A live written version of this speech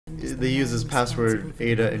they use as password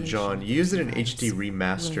Ada and John. You use it in HD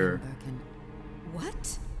Remaster.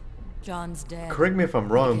 What? John's dead. Correct me if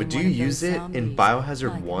I'm wrong, but do you use it in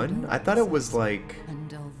Biohazard 1? I thought it was like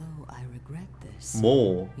And although I regret this,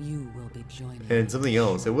 Mole you will be joining and something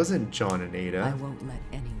else. It wasn't John and I Ada. won't let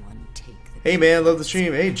anyone take the Hey man, love the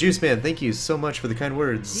stream. Hey Juice Man, thank you so much for the kind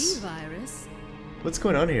words. virus. What's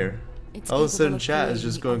going on here? It's All of a sudden capable of chat is creating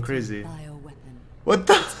just the going ultimate crazy. bioweapon. What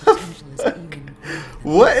the Potential is fuck? even greater than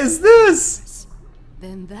What is this?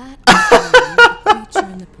 Then that is the creature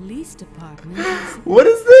in the police department is What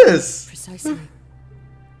is this? precisely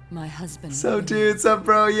my husband. So William. dude, what's up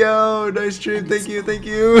bro? Yo, nice stream, thank you, thank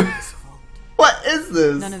you. What is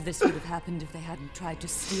this? None of this would have happened if they hadn't tried to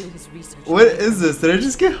steal his research. What is this? Did I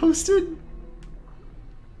just get hosted?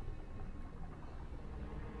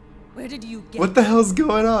 Where did you get What the hell's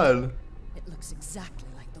going on? It looks exactly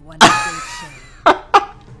like the one that gave Shay.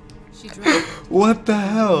 She drove it, What the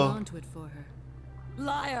held hell? onto it for her.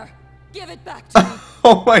 Liar! Give it back to me!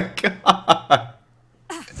 Oh my god.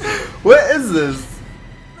 What is this?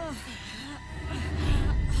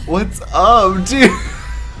 What's up, dude?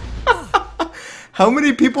 How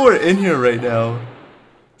many people are in here right now?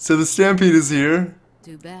 So the Stampede is here.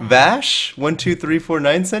 Too bad. Vash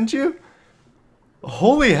 12349 sent you?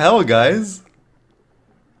 Holy hell, guys.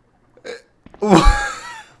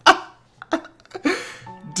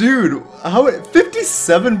 Dude, how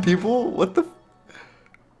 57 people? What the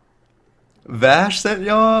Vash sent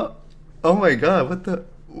y'all? Oh my god, what the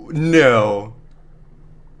No.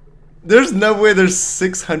 There's no way there's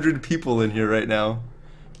 600 people in here right now.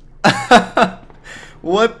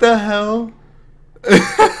 What the hell?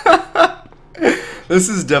 This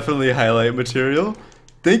is definitely highlight material.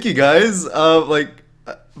 Thank you guys. Like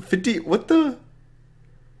 50 what the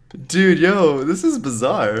Dude, yo, this is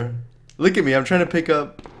bizarre. Look at me, I'm trying to pick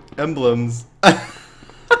up emblems.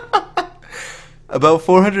 About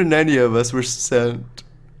 490 of us were sent.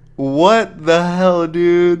 What the hell,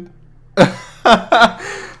 dude?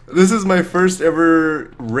 This is my first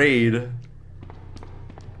ever raid.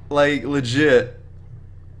 Like, legit.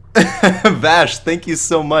 Vash, thank you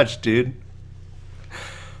so much, dude.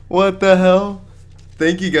 What the hell?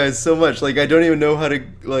 Thank you guys so much. Like, I don't even know how to,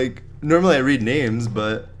 like, normally I read names,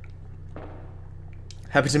 but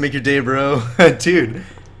happy to make your day, bro. Dude,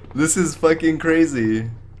 this is fucking crazy.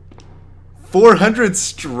 400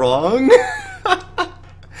 strong? I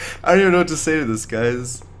don't even know what to say to this,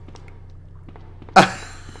 guys.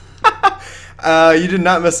 You did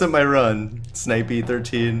not mess up my run, Snipey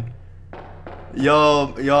 13.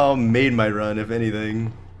 Y'all made my run, if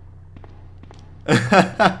anything.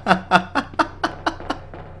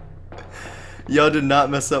 Y'all did not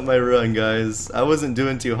mess up my run, guys. I wasn't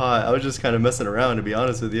doing too hot. I was just kind of messing around, to be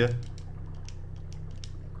honest with you.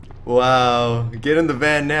 Wow. Get in the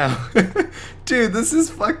van now. Dude, this is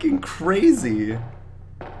fucking crazy.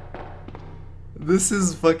 This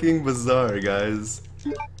is fucking bizarre, guys.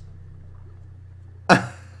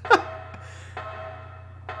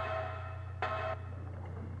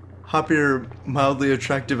 Hop your mildly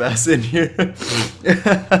attractive ass in here.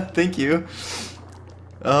 Thank you.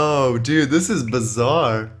 Oh, dude, this is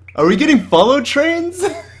bizarre. Are we getting follow trains?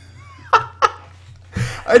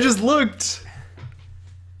 I just looked.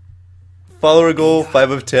 Follower goal,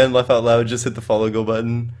 5 of 10, laugh out loud, just hit the follow go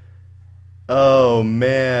button. Oh,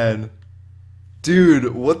 man.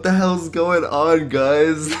 Dude, what the hell's going on,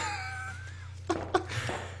 guys?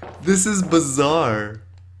 This is bizarre.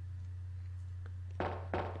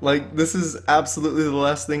 Like, this is absolutely the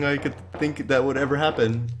last thing I could think that would ever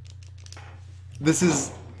happen. This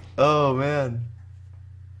is... Oh, man.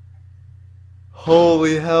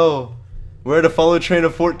 Holy hell. We're at a follow train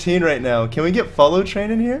of 14 right now. Can we get follow train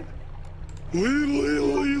in here? Here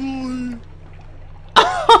we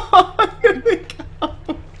go.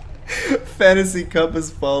 Fantasy Cup is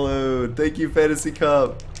followed. Thank you, Fantasy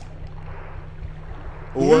Cup.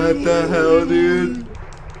 What the hell, dude?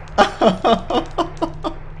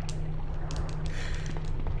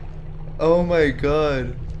 Oh my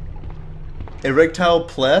god. Erectile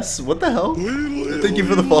Plus? What the hell? Thank you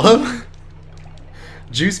for the follow.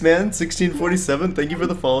 Juice Man 1647, thank you for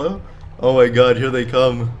the follow. Oh my god, here they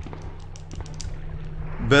come.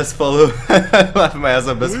 Best follow. Laughing my ass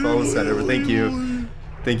off, best follow set ever. Thank you.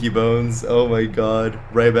 Thank you, Bones. Oh my god.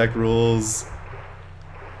 Ryback rules.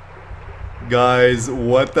 Guys,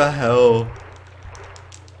 what the hell?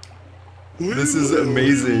 This is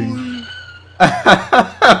amazing.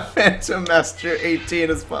 Phantom Master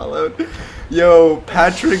 18 is followed. Yo,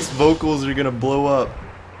 Patrick's vocals are gonna blow up.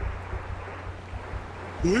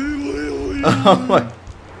 Oh my.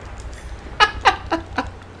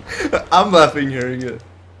 I'm laughing hearing it.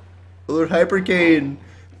 Lord Hypercane,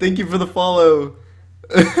 thank you for the follow.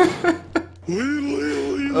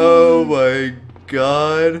 Oh my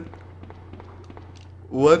god.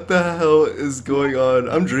 What the hell is going on?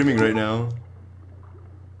 I'm dreaming right now.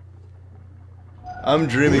 I'm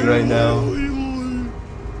dreaming right now.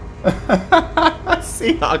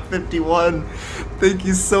 Seahawk 51, thank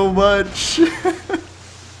you so much.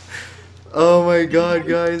 Oh my god,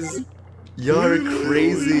 guys. Y'all are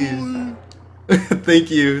crazy.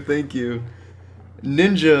 Thank you, thank you.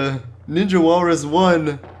 Ninja Walrus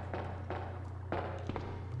 1.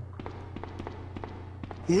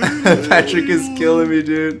 Patrick is killing me,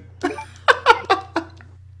 dude.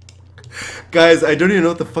 Guys, I don't even know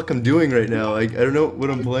what the fuck I'm doing right now. I don't know what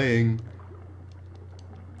I'm playing.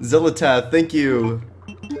 Zelatath, thank you.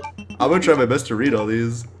 I'm gonna try my best to read all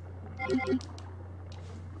these.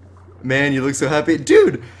 Man, you look so happy.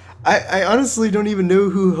 Dude, I honestly don't even know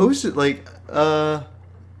who hosted, like,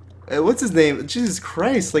 what's his name? Jesus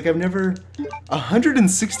Christ, like I've never...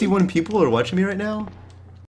 161 people are watching me right now?